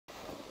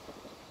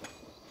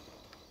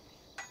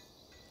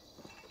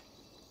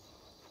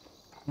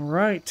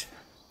Right.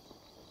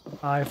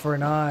 Eye for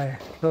an eye.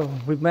 So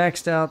we've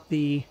maxed out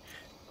the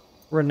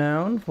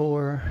renown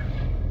for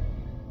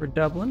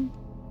Dublin.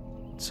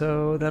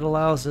 So that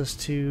allows us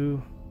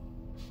to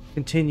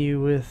continue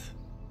with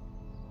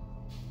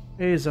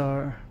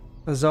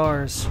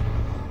Azar's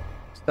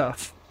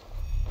stuff.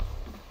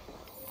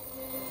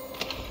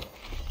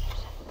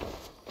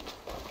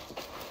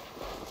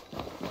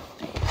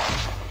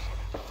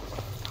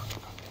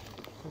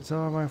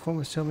 Azar, my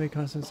informants tell me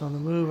Constance on the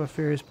move. I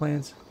fear his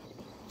plans.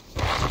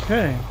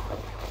 Okay.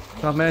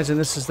 So I imagine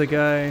this is the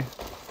guy.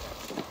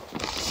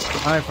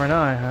 Eye for an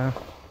eye, huh?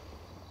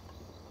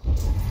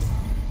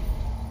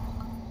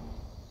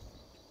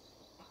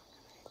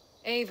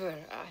 Eivor,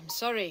 I'm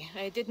sorry.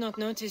 I did not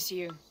notice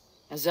you.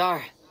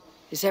 Azar,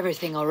 is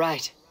everything all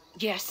right?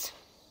 Yes.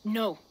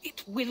 No,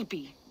 it will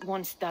be,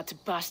 once that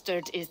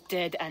bastard is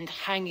dead and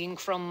hanging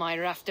from my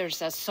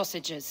rafters as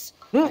sausages.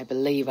 I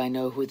believe I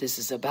know who this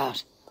is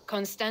about.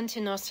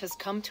 Konstantinos has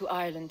come to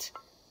Ireland.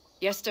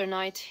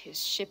 Yesternight,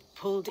 his ship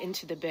pulled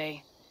into the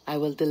bay. I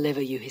will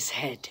deliver you his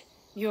head.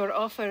 Your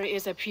offer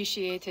is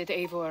appreciated,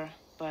 Eivor,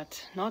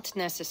 but not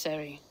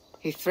necessary.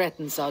 He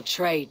threatens our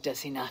trade, does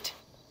he not?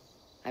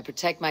 I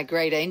protect my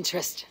greater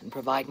interest and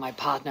provide my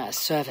partner a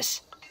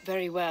service.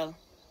 Very well.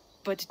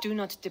 But do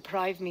not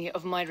deprive me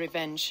of my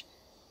revenge.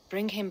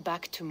 Bring him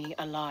back to me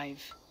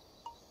alive.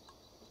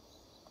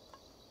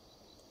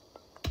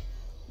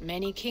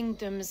 Many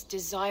kingdoms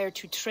desire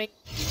to trade.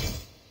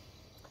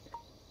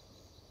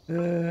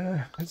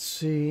 Let's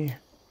see.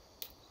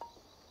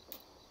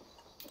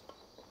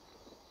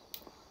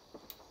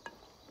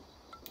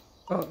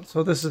 Oh,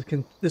 so this is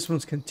this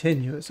one's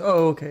continuous.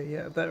 Oh, okay,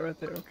 yeah, that right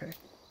there. Okay.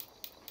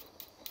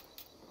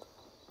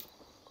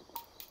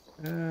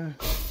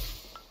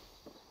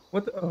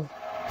 What the? Oh.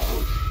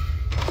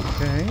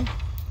 Okay.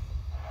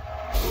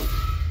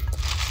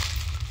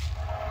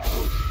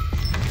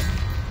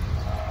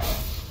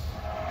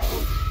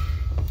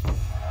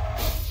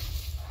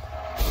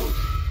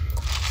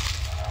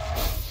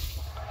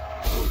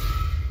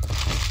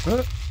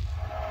 Huh?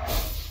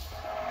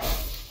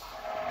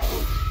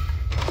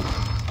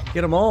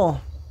 Get them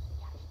all.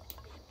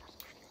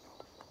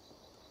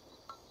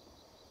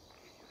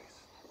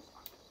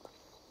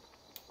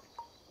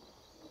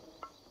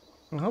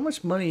 Well, how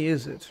much money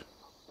is it?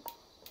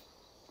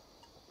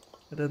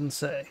 It doesn't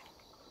say.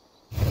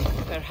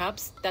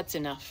 Perhaps that's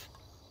enough.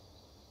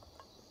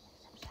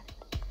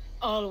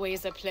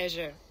 Always a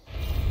pleasure.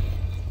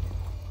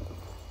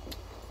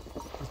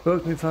 This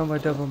boat can be found by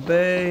Dublin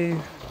Bay.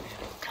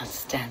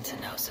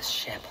 Konstantinos'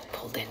 ship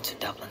pulled into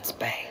Dublin's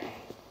Bay.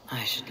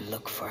 I should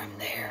look for him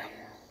there.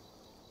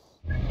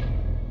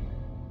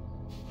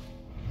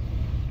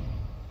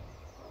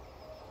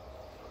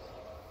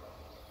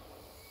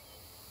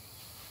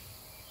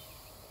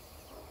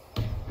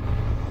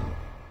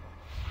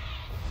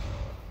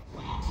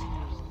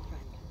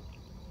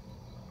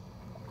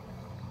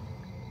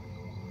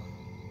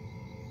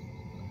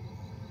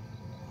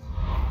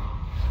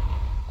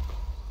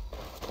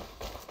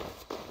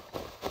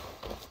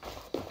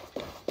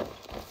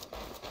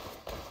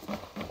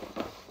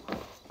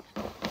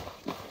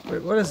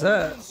 Wait, what is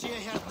that?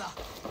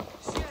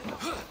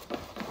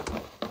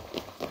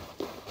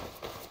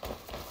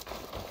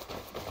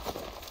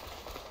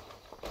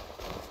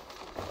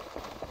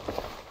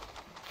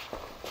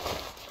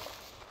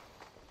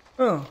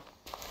 Oh.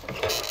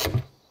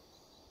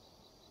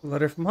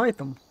 Letter from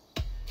Hytham.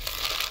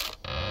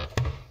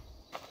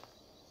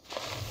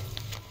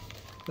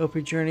 Hope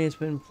your journey has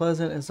been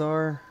pleasant.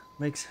 Azar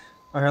makes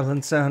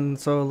Ireland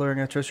sound so alluring.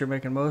 I trust you're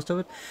making most of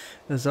it.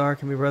 Azar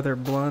can be rather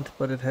blunt,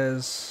 but it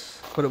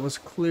was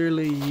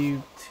clearly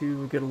you two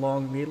would get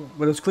along immediately.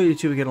 But it was clear you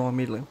two would get along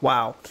immediately.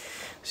 Wow.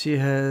 She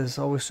has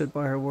always stood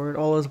by her word.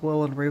 All is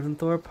well in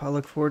Raventhorpe. I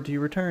look forward to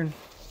your return.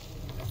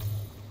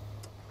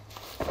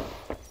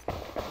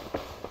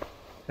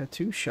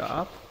 Tattoo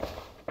shop.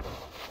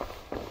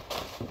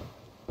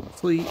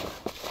 Fleet.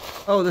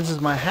 Oh, this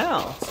is my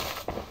house.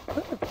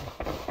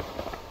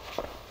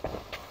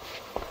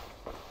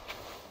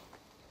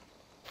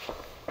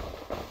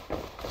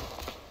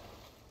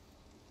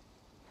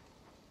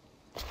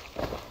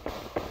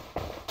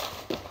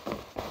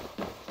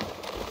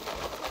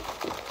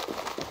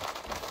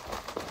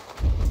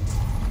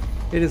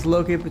 It is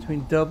located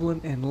between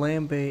Dublin and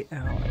Lambay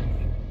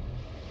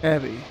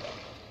Abbey.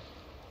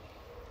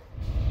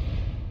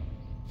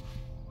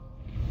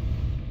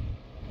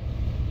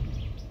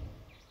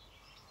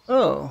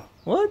 Oh,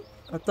 what?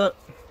 I thought...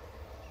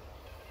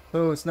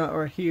 Oh, it's not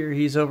right here.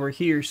 He's over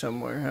here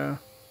somewhere,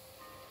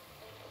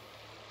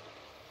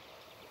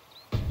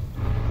 huh?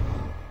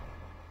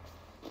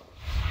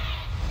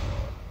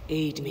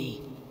 Aid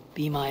me.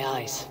 Be my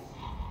eyes.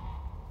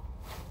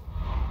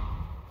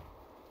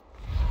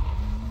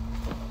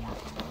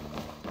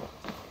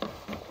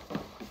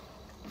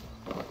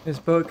 This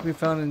boat can be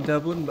found in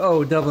Dublin.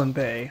 Oh, Dublin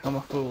Bay. I'm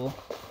a fool.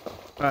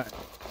 Alright.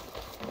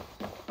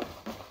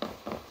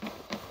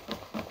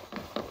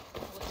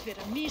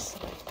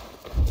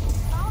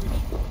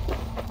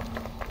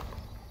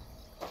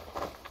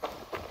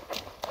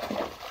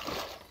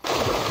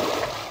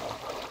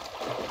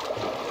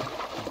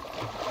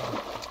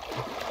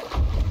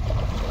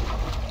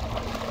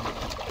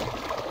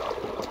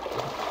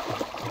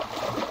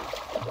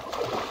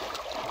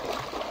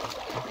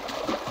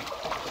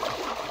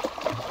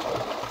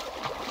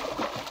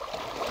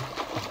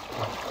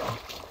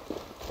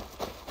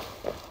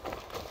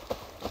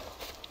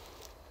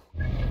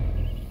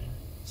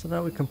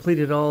 now we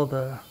completed all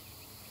the...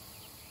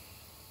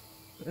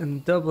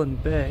 in Dublin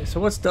Bay. So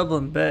what's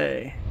Dublin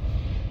Bay?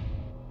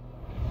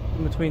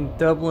 In between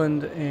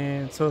Dublin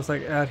and... so it's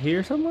like out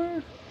here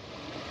somewhere?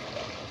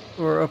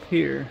 Or up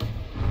here?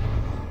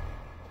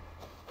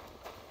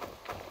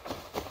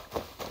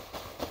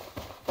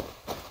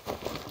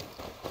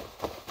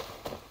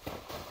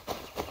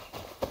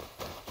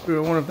 Ooh, I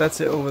wonder if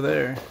that's it over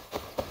there.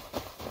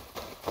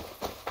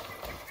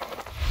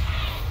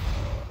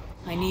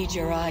 I need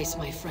your eyes,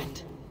 my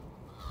friend.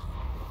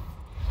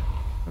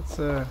 That's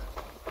a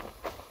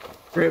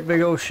great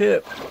big old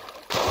ship.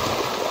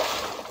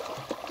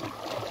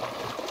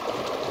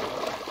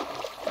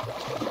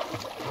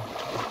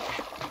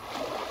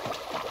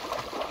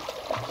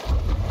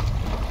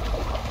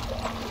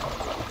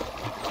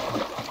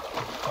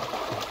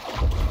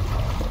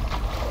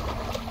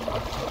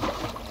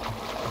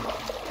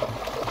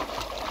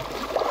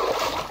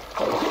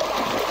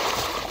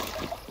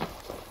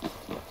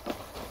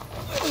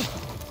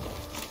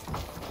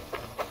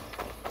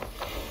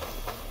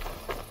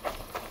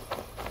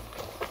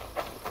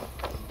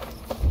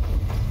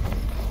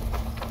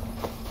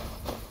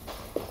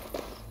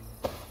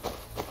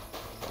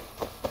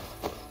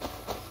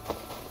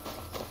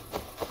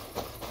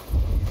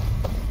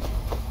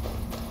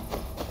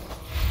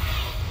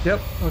 Yep,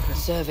 okay.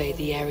 Survey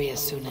the area,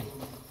 Sunan.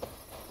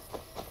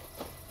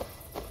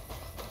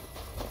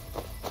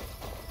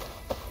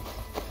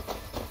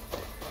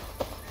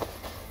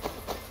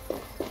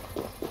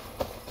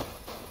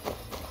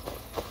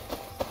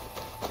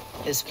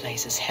 This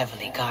place is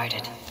heavily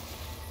guarded.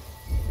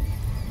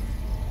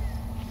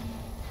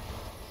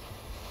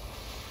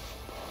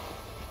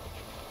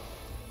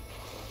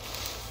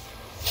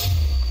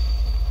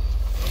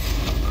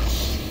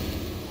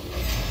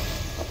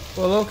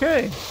 Well,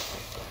 okay.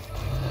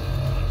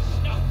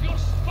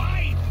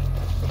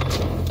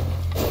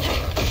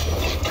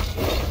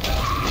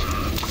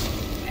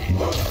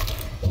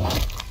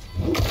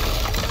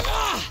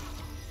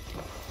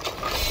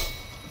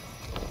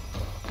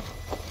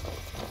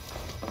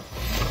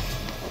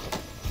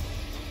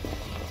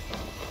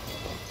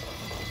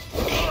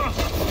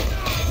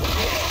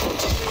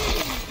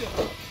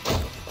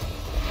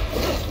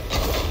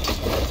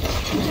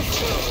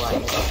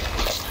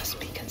 Must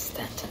be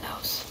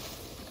Constantinos.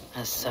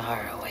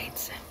 Azar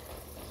awaits him.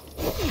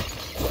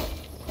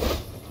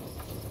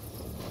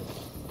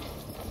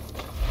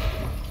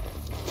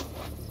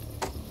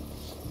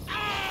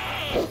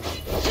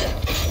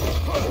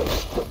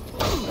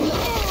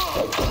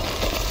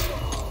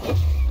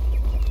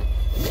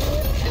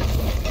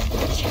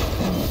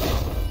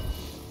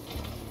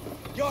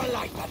 You're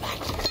like that.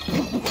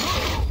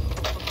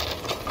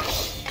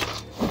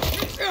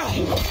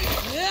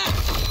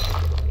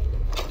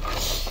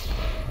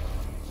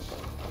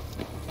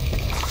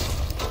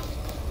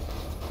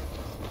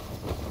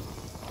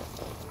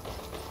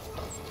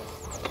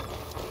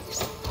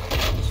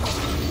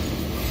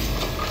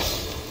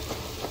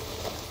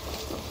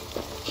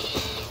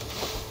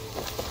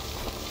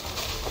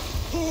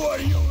 Who are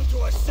you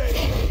to assail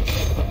me?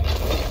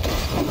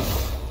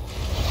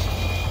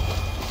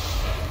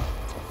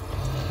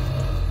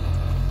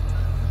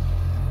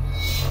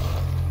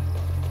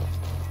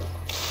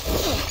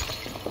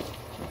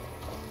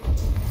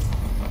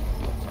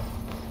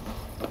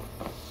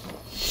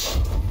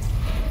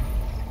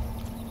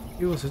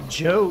 It was a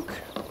joke.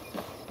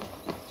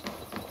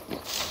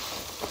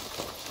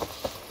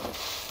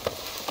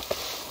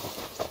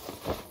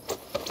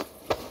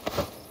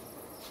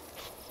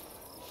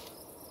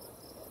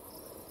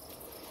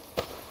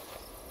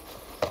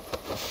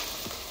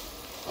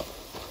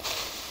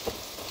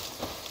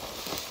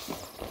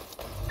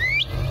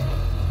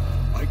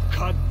 I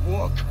can't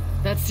walk.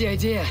 That's the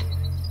idea.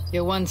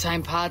 Your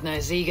one-time partner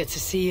is eager to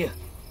see you.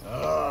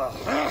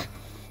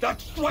 That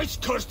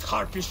thrice-cursed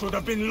harpy should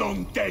have been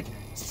long dead.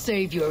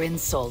 Save your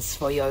insults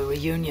for your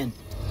reunion.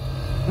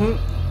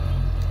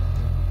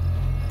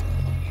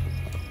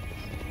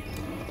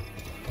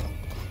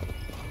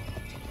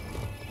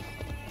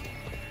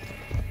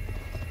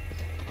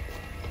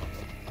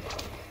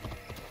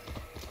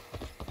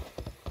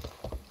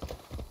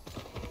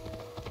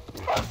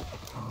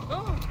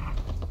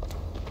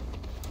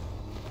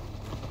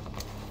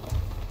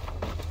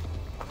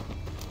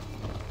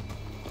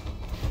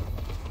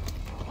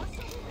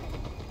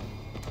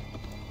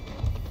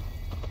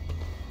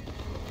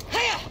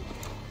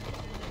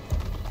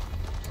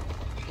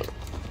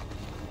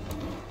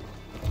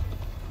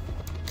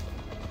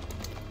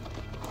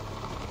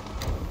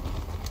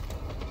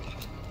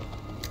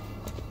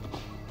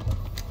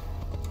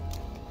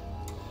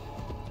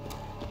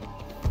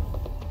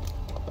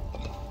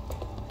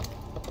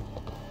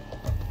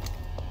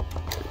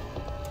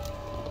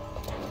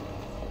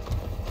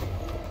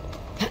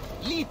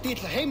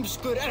 Lítill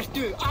heimskur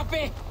ertu,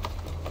 api!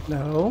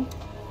 No.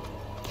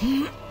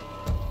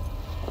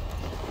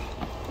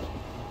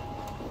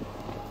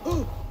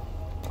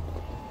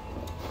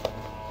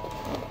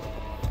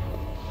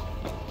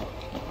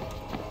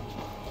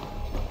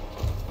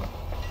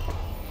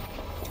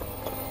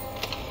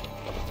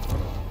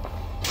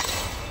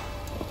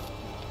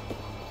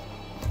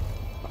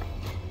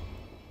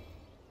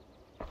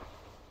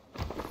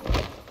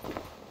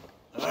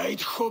 I'd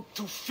hoped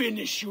to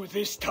finish you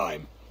this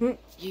time.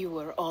 You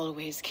were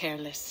always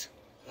careless.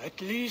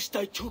 At least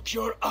I took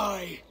your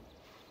eye.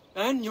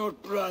 And your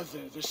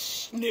brother, the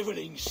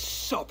sniveling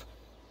sop.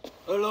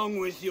 Along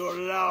with your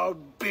loud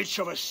bitch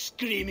of a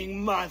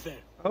screaming mother.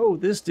 Oh,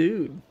 this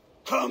dude.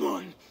 Come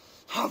on,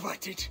 have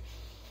at it.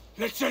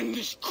 Let's end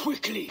this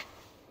quickly.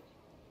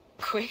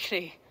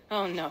 Quickly?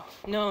 Oh no,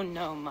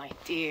 no, my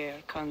dear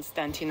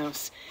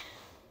Constantinos.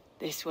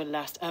 This will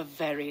last a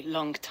very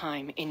long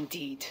time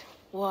indeed.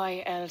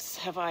 Why else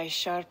have I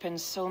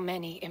sharpened so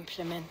many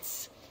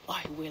implements?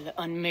 I will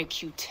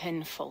unmake you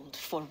tenfold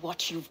for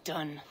what you've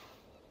done.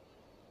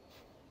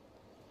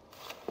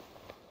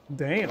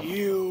 Damn.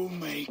 You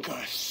make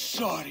a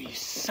sorry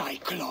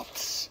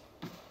Cyclops.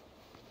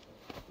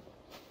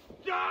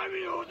 Damn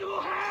you to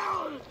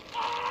hell!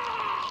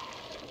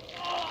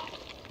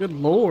 Good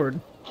lord.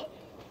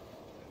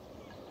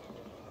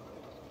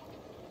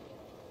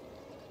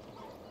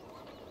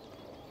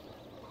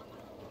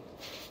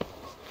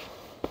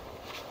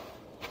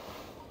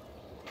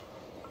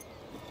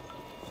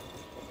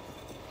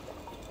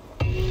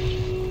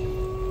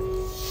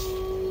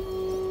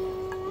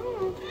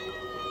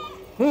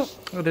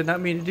 I did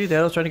not mean to do that.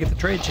 I was trying to get the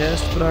trade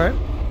chest, but alright.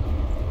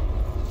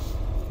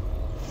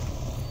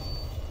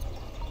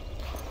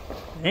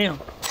 Damn.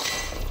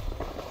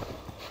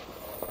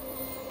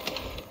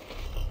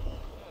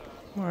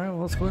 Alright, well,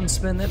 let's go ahead and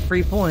spend that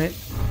free point.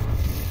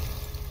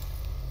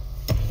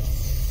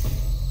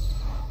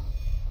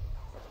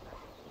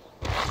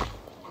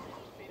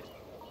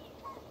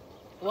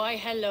 Why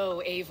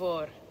hello,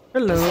 Eivor.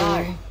 Hello.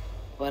 Tsar,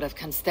 what of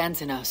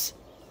Constantinos?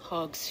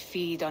 Hogs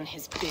feed on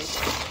his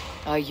bit.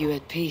 Are you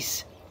at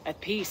peace? At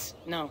peace,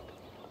 no.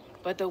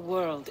 But the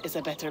world is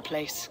a better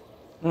place.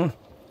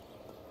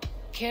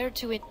 Care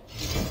to it?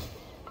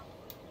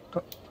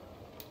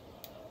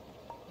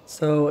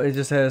 So it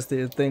just has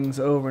the things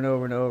over and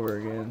over and over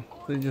again.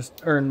 So you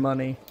just earn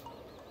money.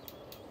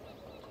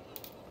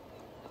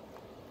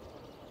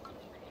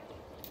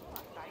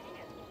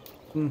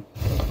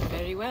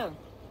 Very well.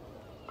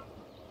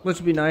 Which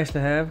would be nice to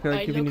have,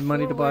 because if you need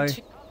money to buy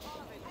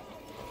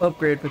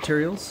upgrade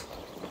materials.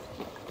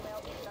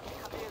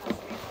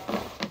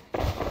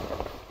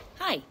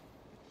 Hi.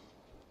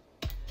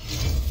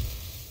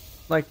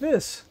 Like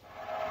this.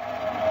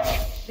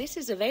 This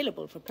is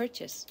available for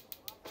purchase.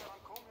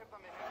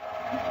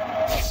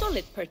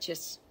 Solid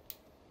purchase.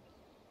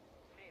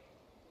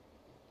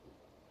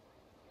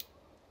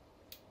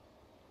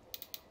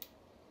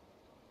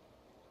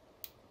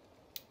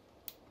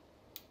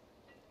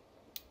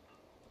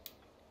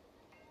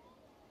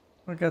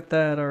 I got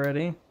that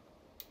already.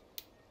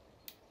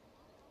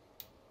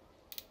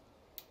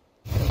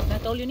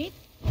 That all you need?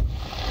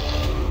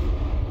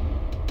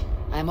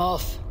 I'm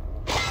off.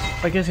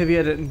 I guess if you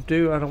had it in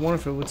do, I don't wonder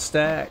if it would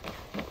stack.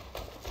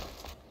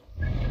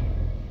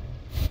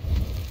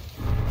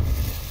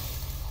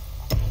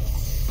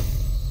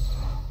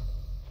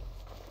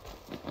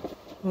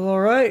 Well,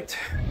 alright.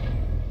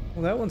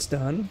 Well, that one's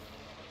done.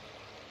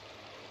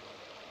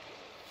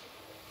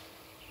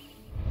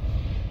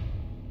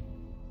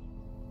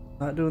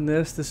 Not doing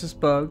this. This is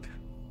bugged.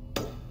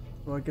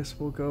 So I guess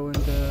we'll go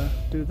and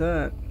do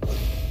that.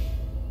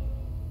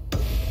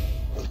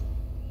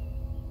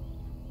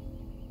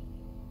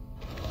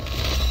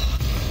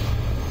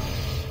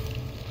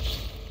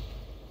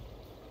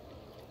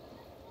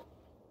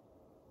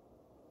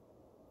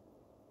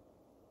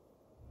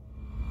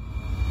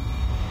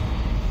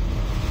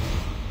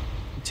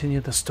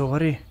 Continue the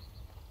story.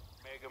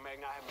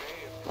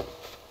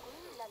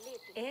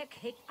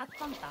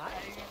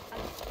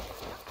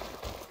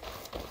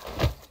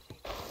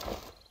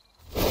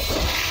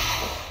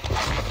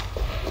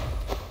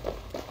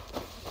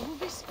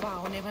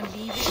 Ván ef hann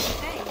lífið í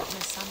þeir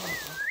með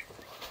samandra.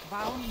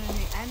 Ván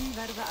muni enn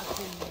verða að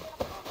fullu.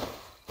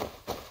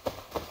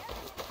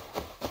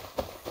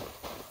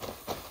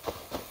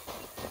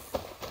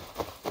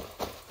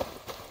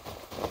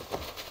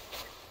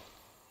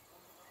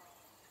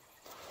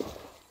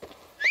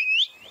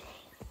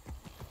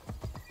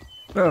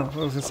 Oh, what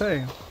was I say?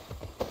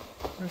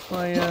 Where's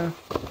my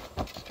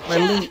my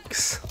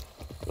links?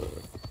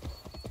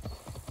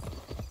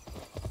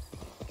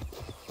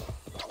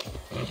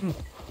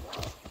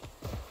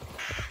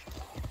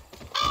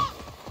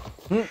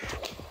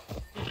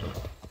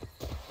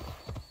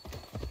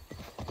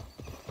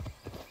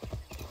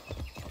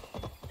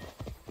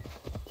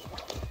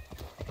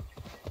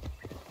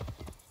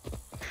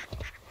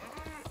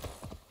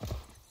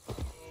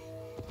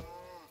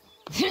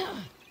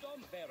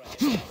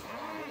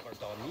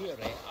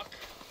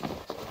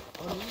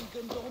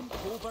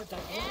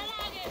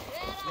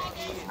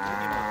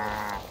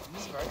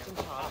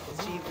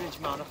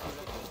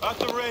 At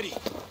the ready.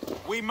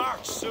 We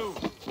march soon.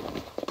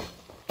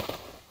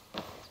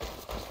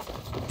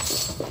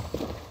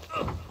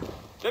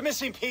 The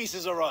missing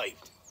pieces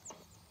arrived.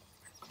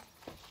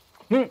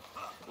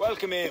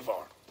 Welcome,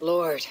 Eivor.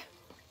 Lord,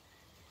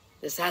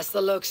 this has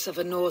the looks of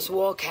a Norse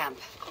war camp.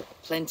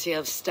 Plenty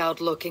of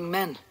stout-looking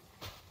men.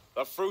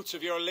 The fruits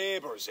of your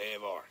labors,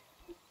 Eivor.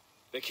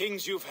 The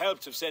kings you've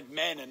helped have sent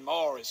men and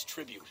more as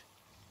tribute.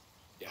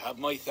 You have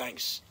my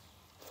thanks.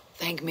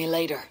 Thank me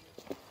later.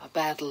 A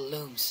battle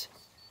looms.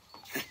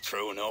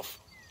 True enough.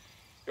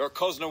 Your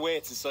cousin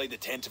awaits inside the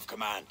tent of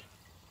command.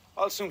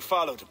 I'll soon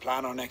follow to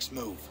plan our next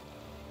move.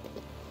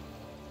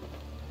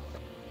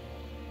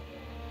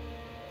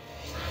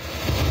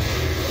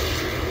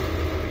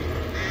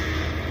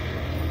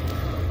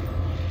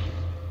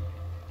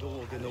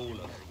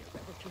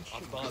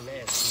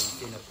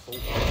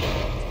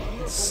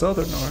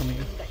 Southern Army.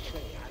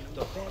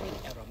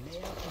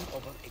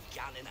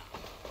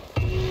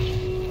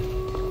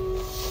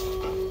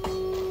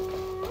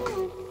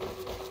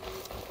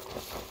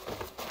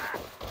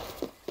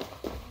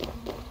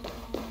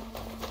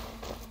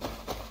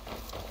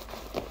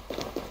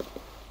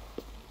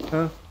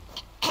 Huh?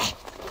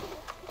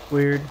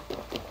 Weird.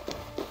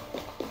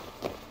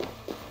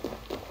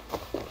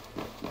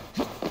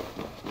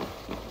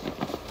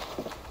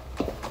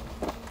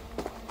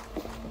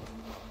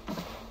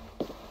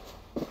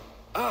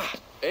 Ah,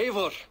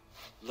 Eivor.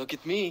 Look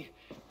at me.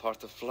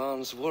 Part of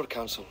Flan's war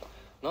council.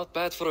 Not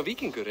bad for a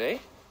Vikingur, eh?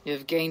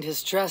 You've gained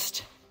his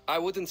trust. I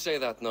wouldn't say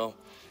that, no.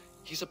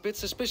 He's a bit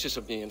suspicious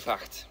of me, in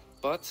fact.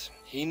 But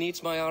he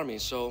needs my army,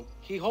 so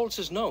he holds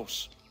his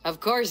nose. Of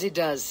course he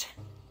does.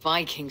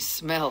 Vikings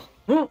smell.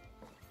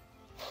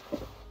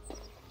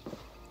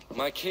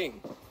 My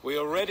king. We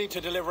are ready to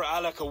deliver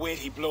Alec a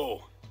weighty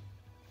blow.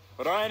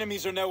 But our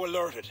enemies are now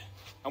alerted,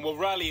 and will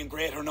rally in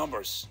greater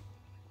numbers.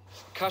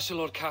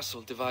 Cashel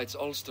Castle divides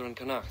Ulster and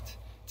Connacht.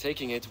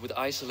 Taking it would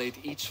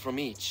isolate each from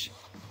each.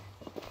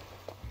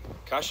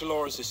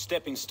 Cashel is a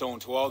stepping stone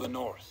to all the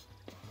north.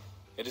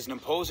 It is an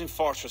imposing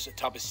fortress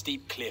atop a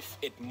steep cliff.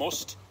 It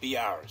must be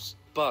ours.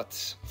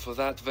 But, for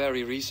that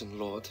very reason,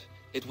 Lord,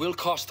 it will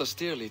cost us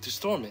dearly to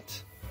storm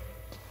it.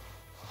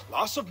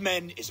 Loss of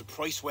men is a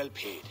price well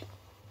paid.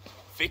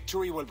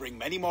 Victory will bring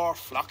many more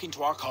flocking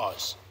to our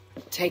cause.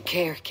 Take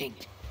care, King.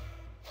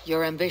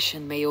 Your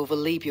ambition may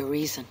overleap your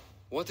reason.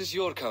 What is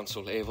your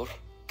counsel, Eivor?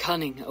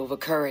 Cunning over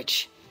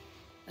courage.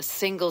 A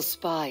single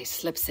spy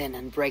slips in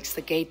and breaks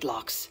the gate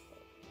locks.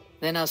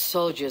 Then our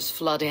soldiers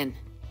flood in.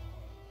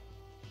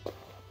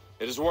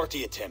 It is worth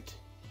the attempt.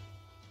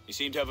 You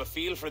seem to have a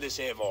feel for this,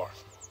 Eivor.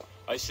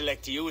 I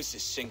select you as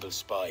this single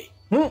spy.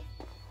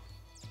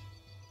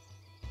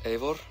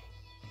 Eivor?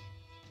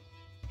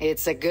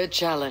 It's a good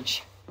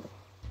challenge.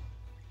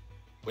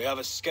 We have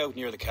a scout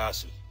near the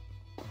castle.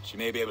 She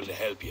may be able to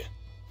help you.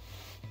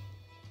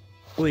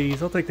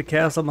 Please, I'll take the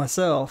castle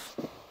myself.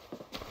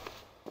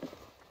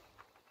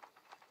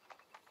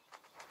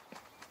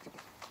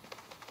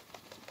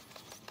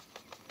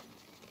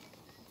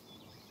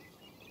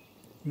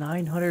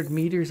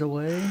 $900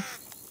 away.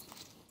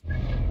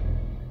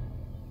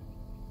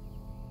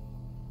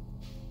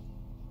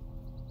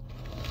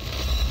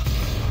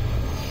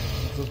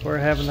 This is where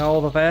having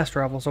all the fast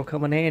travels will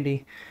come in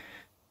handy.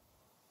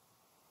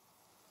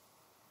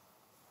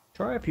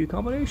 Try a few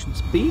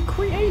combinations. Be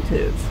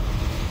creative.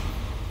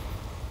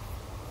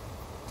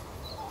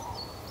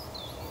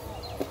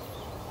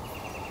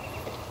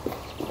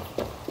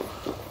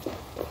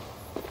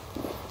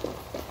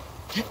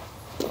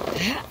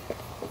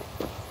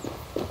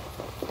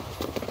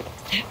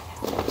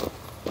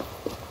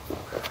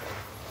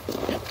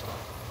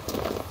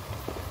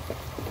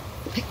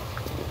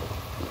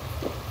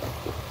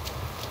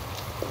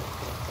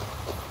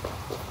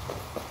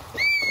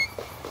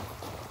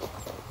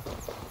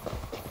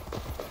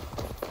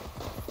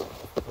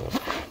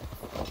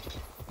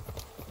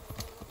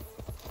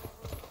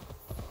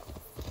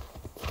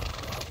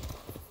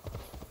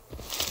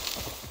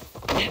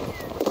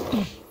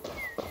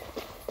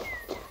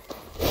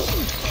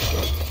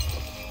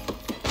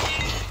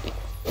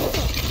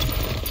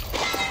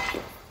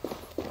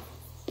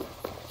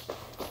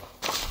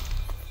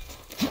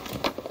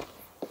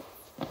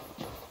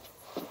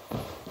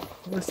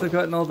 At least I've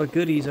gotten all the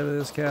goodies out of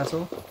this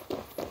castle.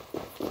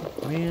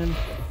 Man.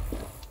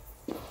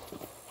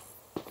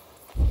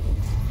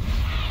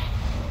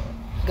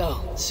 Go,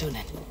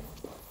 Sunan.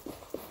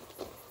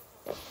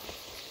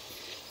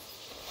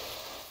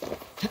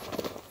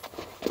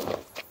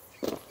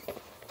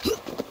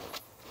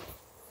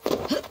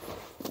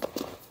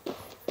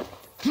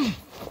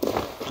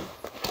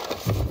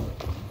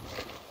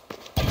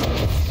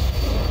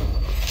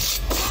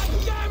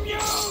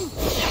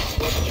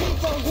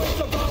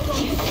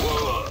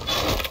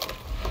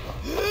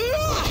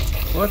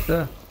 What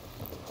the?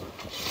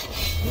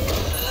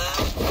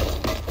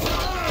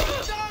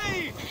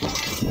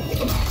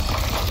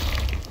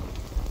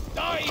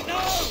 Die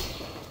now!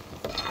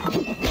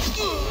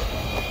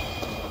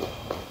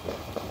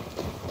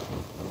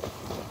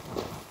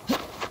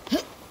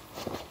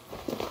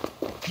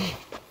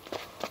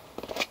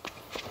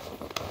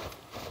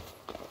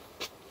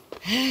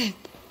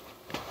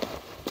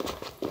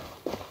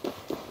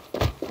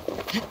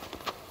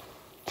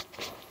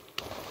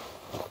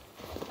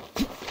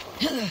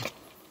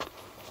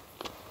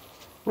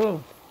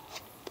 Whoa.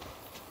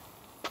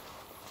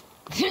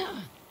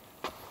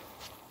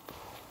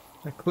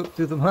 I clipped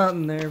through the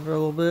mountain there for a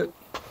little bit.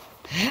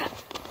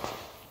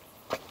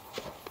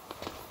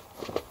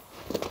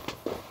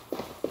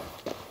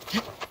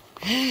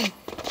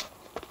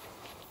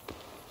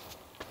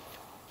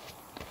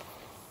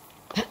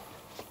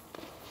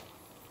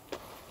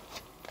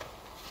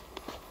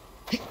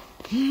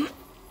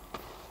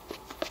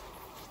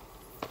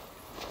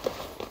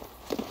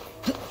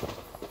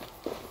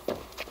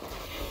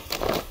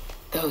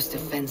 Those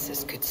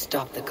defenses could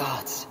stop the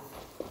gods.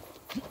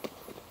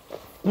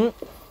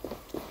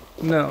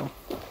 No.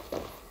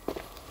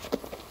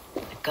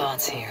 The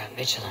gods here are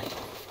vigilant.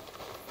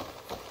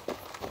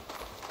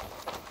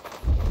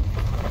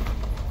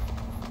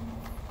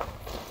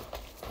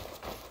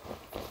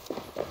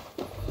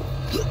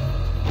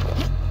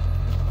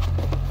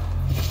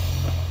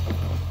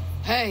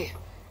 Hey,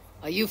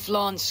 are you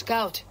Flawn's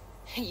scout?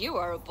 You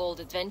are a bold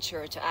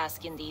adventurer to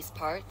ask in these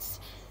parts.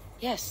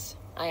 Yes,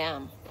 I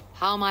am.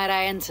 How might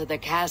I enter the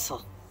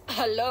castle?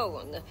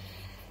 Alone.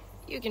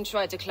 You can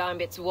try to climb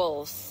its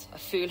walls. A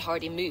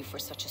foolhardy move for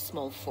such a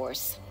small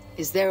force.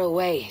 Is there a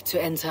way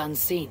to enter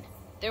unseen?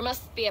 There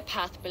must be a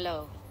path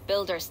below.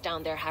 Builders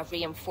down there have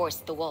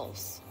reinforced the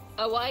walls.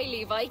 A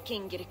wily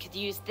Vikinger could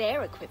use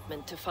their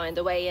equipment to find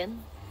a way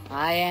in.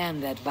 I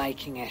am that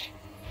Vikinger.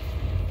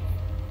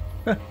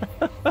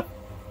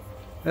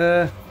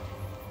 I've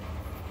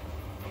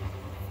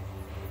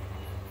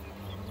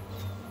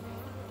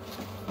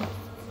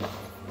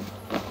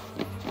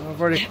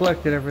already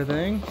collected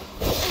everything.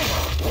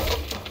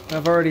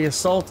 I've already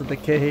assaulted the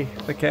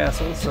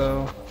castle,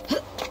 so...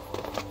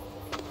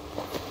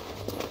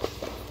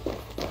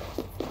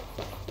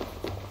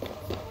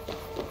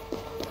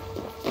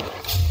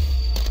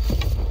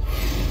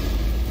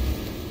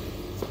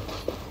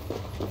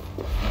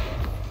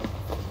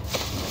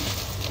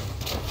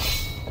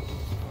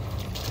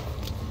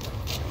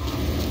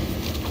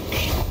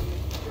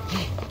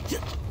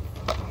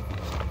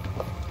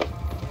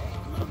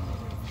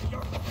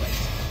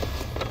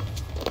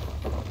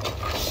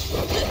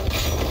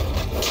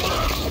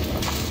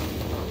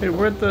 Hey,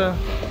 where'd the...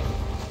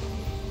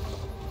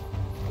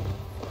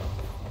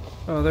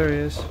 Oh, there he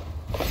is.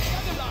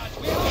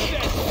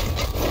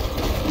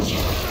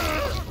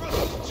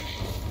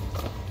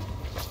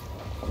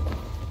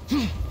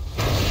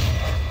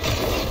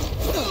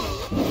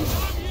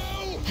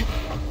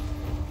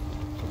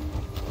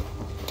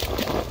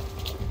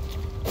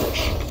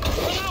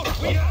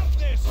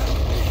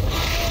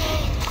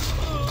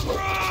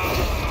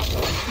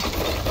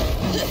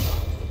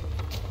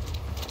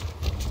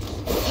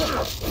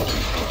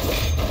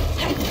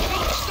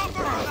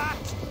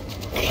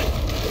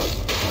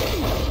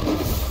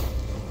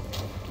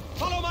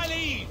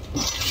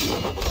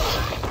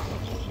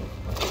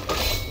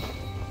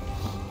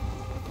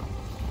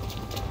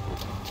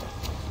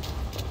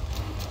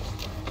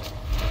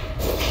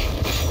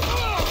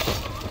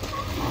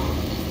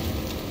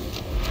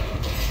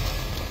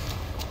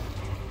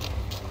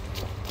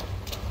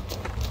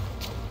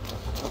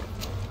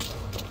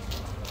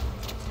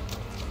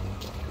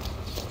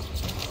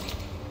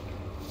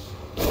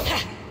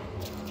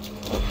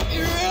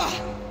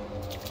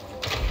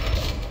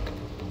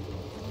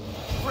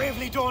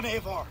 Bravely done,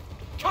 Eivor.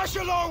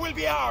 Cashalor will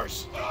be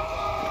ours.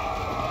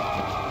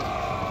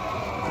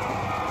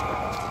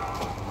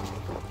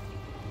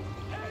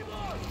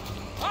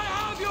 I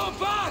have your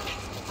back!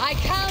 I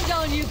count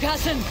on you,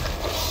 cousin!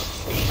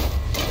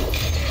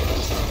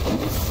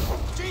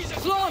 Jesus!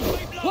 Flawn,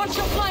 watch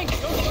your flank!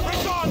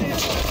 Press on,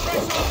 Eivor!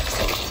 Press on!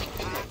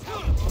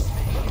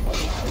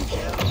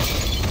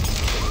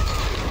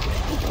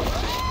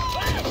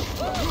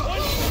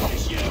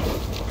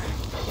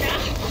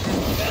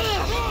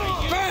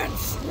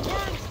 Burns!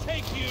 Burns,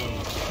 take you!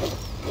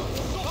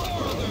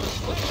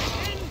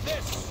 End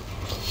this!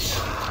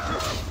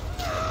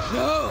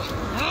 No!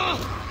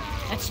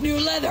 That's new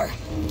leather!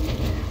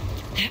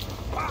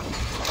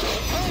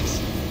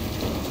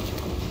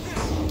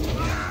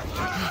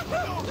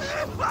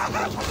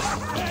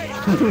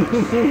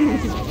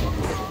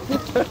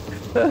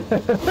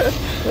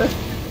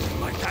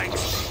 My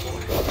thanks.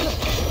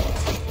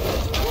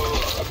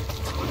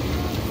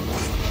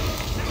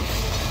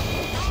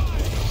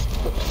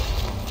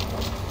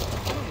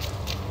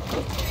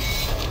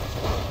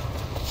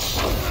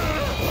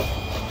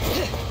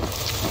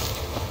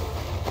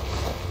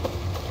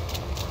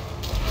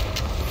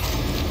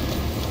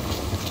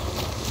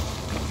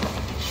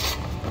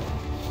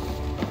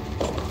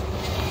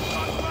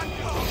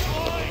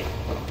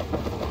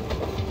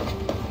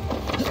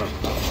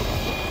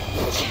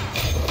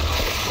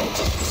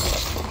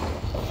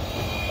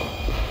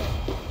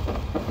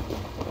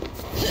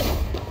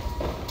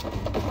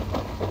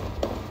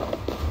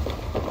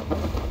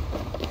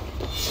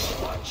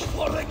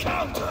 For the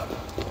counter!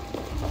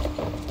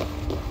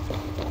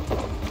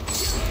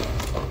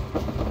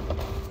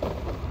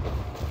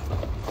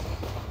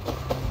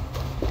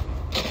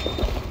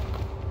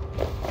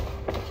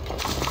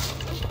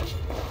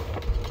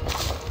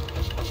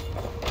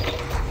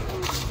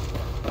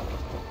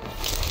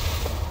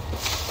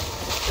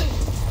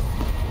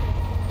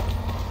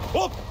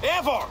 Up!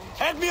 Eivor!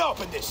 Head me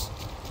up in this!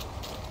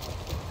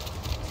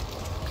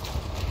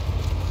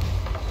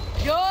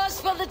 Yours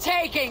for the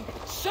taking!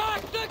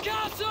 Sack the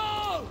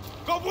castle!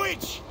 Go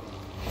witch!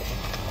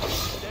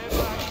 Stay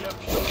back, you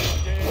pure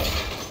dead.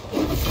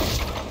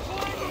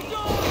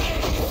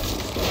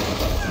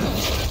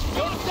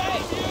 You're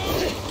dead,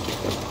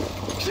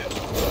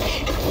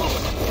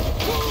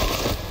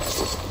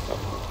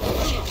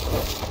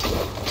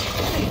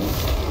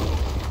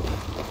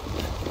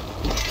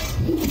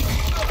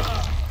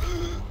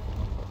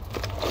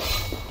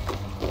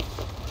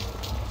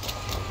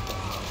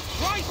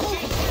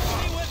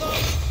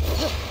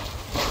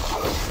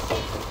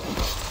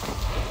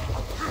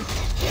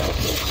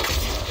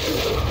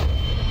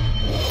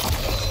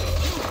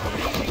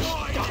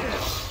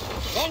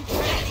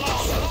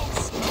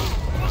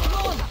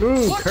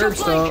 Ooh, curb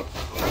stomp.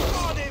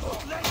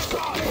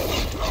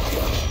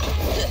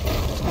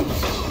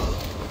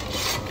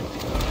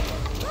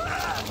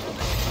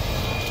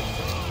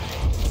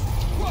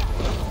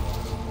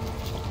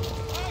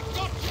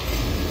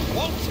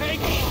 Won't take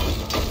it!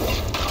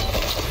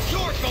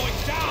 You're going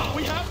down!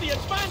 We have the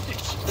advantage!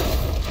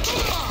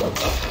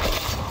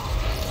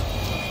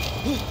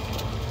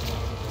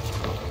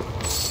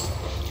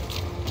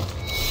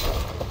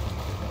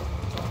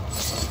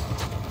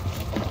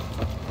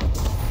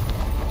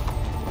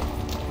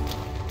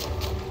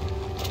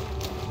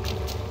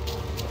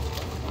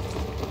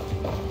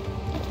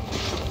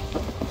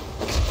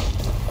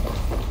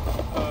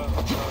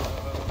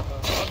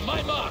 On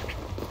my mark!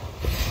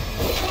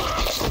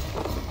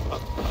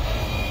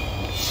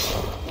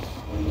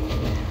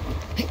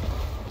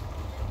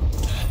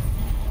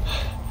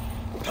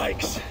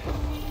 Thanks.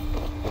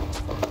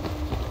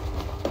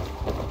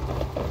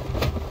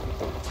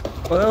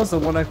 Well, that was the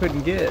one I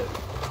couldn't get.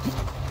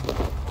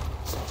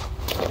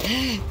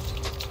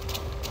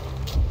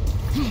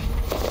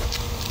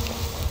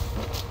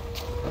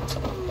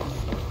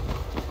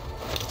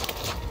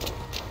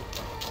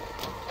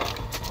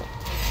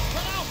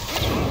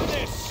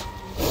 This!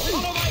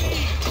 Follow my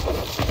lead!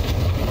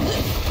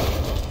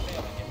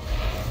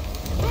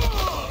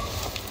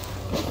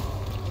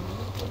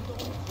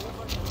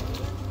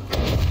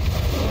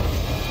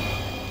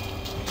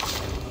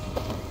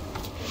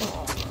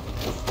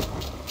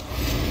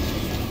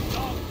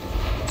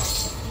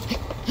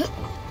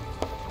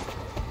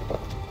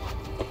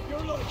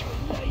 You're like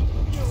a light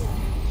mule.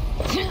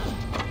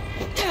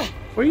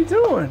 What are you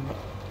doing?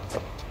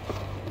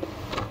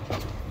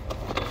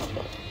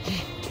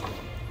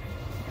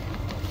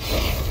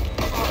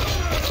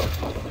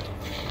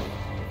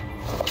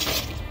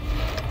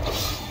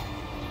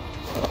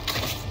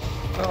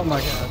 Oh my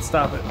god,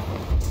 stop it.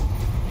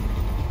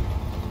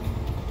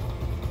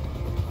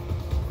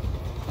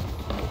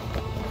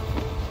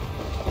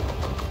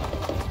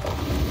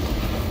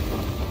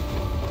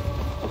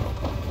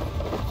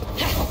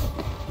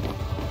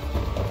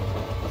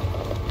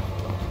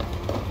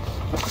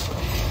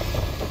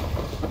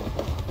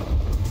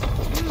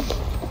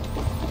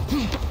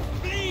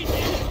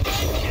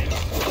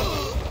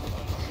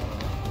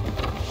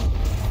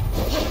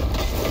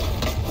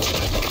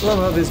 I love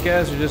how these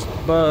guys are just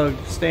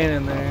bugged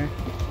standing there.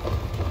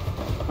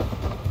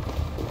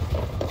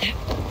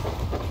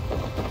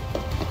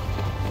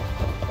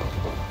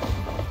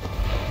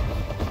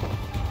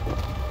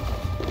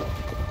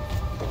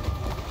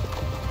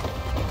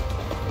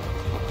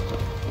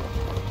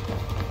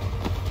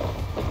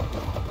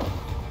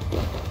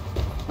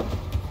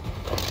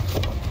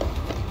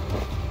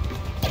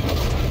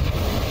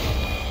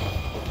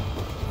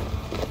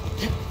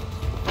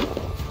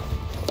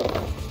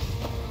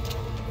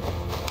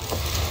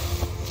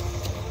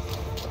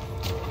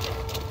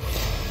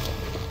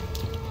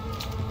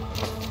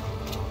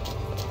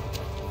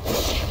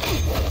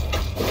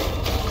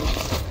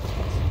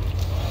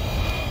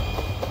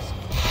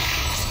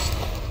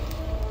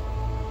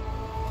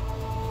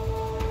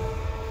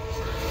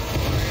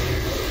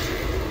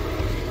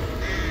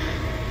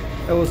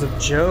 That was a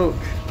joke.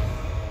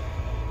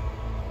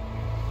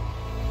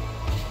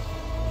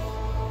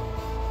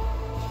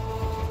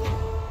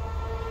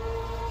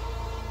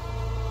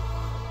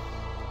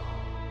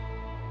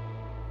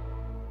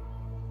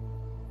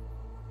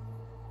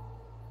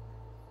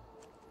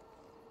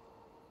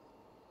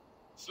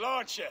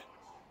 Slaunch ye.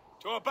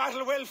 To a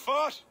battle well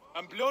fought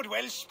and blood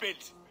well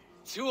spilt.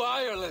 To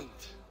Ireland.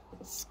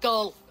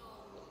 Skull.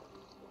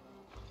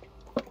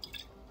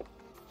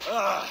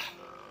 Ah,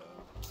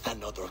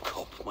 another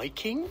cup, my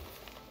king?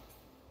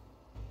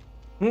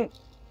 Hmm.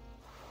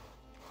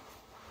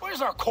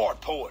 Where's our court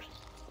poet?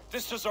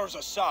 This deserves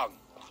a song.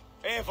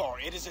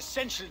 Eivor, it is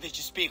essential that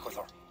you speak with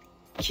her.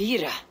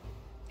 Kira.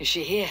 Is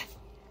she here?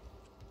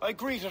 I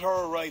greeted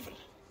her arrival.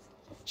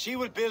 She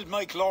will build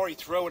my glory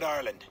throughout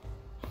Ireland.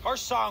 Her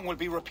song will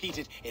be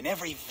repeated in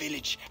every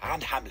village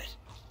and hamlet.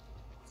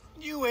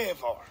 You,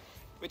 Eivor,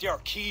 with your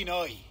keen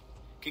eye,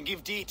 can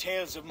give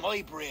details of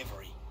my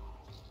bravery.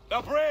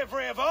 The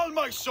bravery of all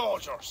my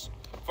soldiers,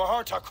 for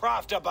her to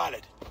craft a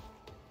ballad.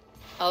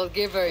 I'll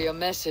give her your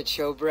message,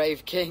 O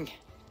brave king.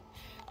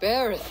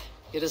 Beareth,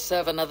 you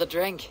deserve another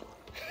drink.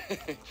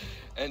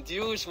 And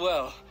you as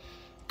well.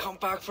 Come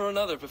back for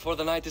another before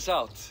the night is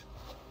out.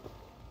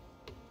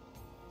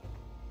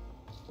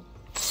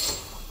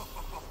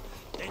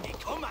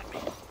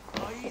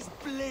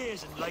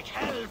 blazing like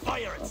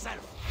hellfire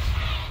itself.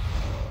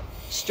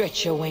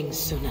 Stretch your wings,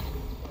 Sunan.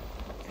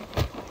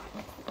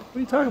 What are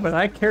you talking about?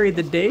 I carried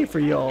the day for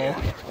y'all.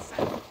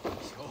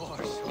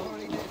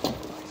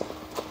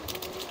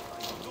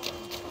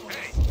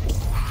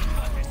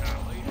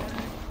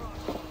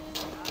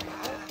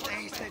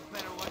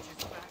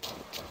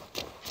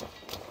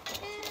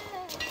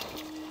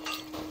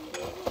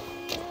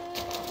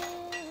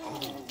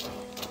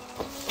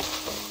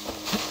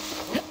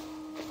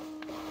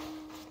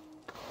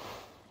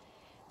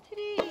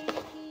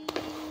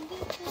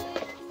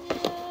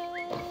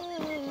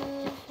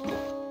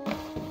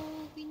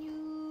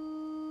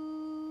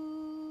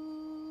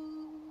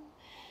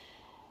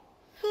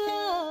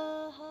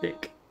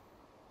 Dick.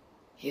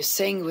 You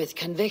sing with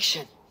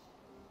conviction.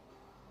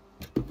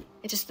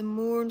 It is the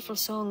mournful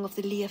song of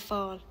the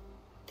Liafal,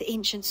 the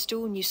ancient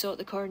stone you saw at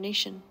the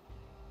coronation.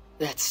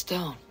 That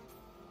stone.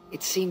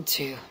 It seemed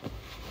to...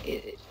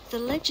 The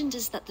legend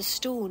is that the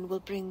stone will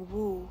bring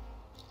woe.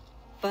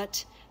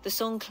 But the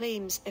song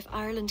claims if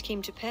Ireland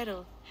came to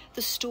peril,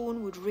 the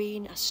stone would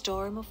rain a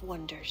storm of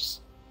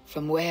wonders.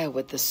 From where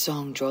would the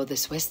song draw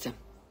this wisdom?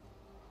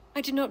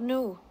 I do not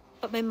know,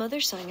 but my mother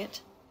sang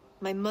it.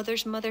 My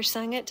mother's mother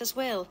sang it as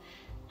well,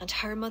 and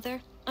her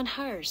mother and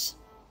hers.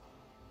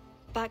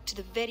 Back to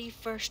the very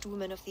first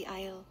woman of the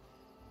Isle.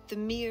 The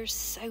mere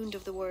sound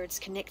of the words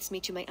connects me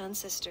to my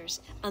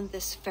ancestors and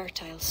this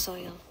fertile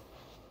soil.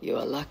 You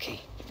are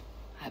lucky.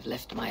 I've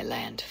left my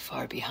land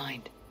far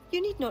behind. You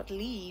need not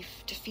leave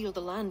to feel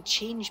the land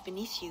change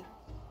beneath you.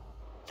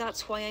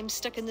 That's why I'm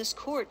stuck in this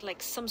court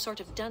like some sort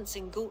of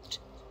dancing goat.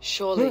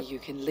 Surely you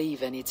can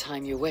leave any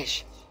time you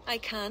wish. I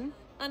can,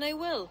 and I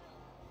will.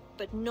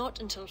 But not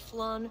until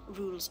Flann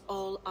rules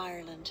all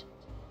Ireland.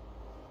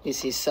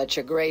 Is he such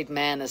a great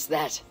man as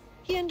that?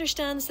 He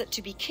understands that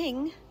to be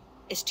king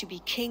is to be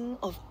king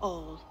of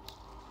all.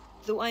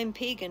 Though I'm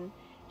pagan,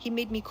 he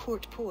made me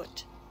court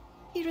poet.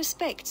 He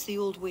respects the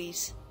old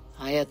ways.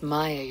 I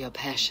admire your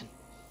passion.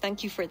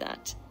 Thank you for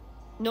that.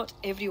 Not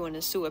everyone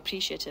is so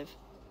appreciative.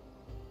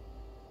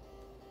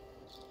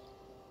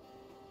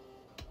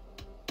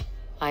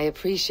 I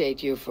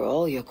appreciate you for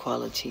all your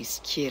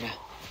qualities, Kira.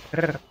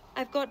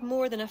 I've got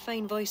more than a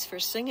fine voice for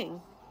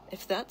singing,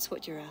 if that's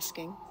what you're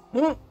asking.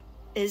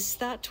 Is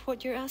that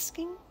what you're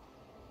asking?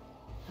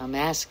 I'm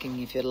asking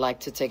if you'd like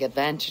to take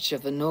advantage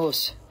of a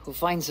Norse who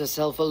finds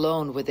herself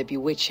alone with a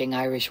bewitching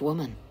Irish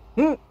woman.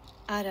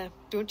 Ara,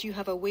 don't you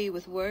have a way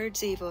with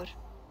words, Eivor?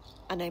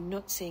 And I'm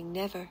not saying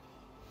never.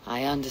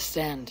 I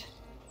understand.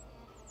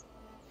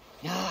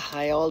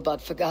 I all but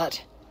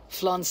forgot.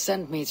 Flann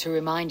sent me to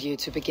remind you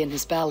to begin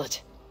his ballad.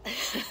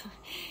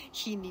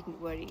 He needn't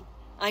worry.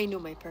 I know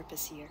my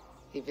purpose here.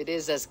 If it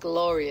is as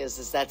glorious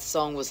as that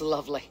song was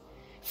lovely,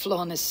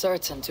 Flann is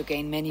certain to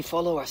gain many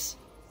followers.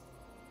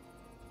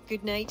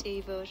 Good night,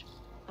 Eivor.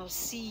 I'll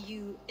see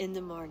you in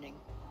the morning.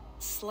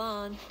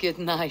 Slan. Good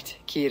night,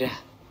 Kira.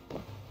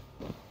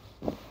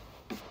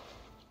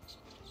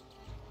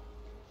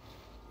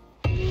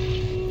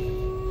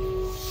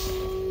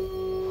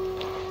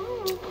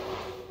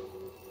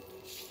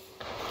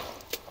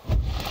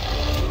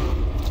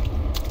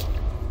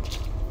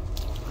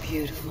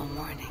 Beautiful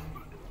morning.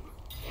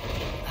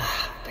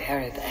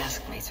 Barrett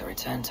asked me to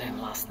return to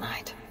him last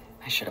night.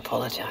 I should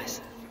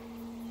apologize.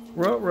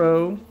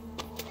 Ruh-roh.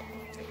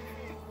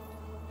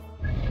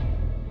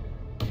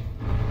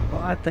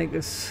 Well, I think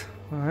it's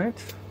alright.